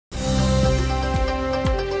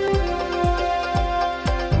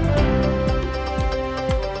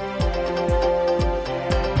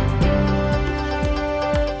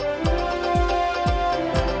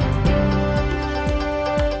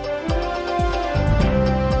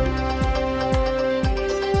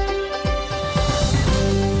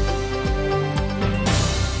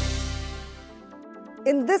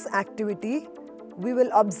activity, we will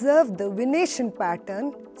observe the venation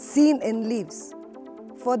pattern seen in leaves.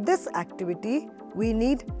 For this activity, we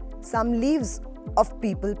need some leaves of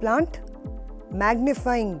peepal plant,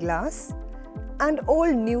 magnifying glass and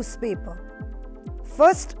old newspaper.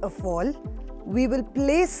 First of all, we will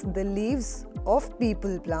place the leaves of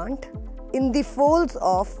peepal plant in the folds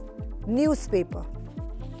of newspaper.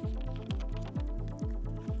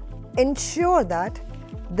 Ensure that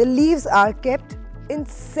the leaves are kept in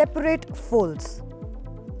separate folds.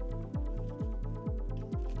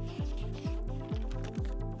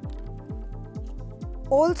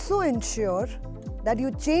 Also ensure that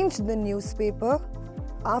you change the newspaper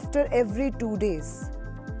after every 2 days.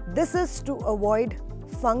 This is to avoid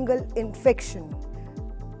fungal infection.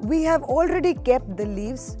 We have already kept the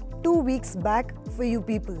leaves 2 weeks back for you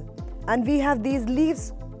people, and we have these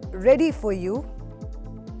leaves ready for you.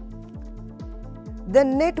 The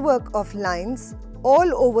network of lines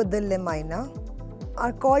all over the lamina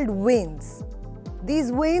are called veins.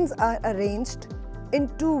 These veins are arranged in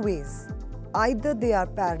 2 ways. Either they are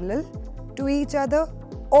parallel to each other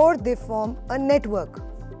or they form a network.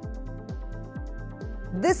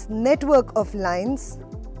 This network of lines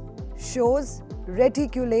shows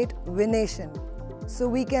reticulate venation. So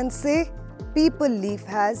we can say peepal leaf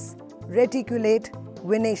has reticulate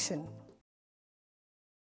venation.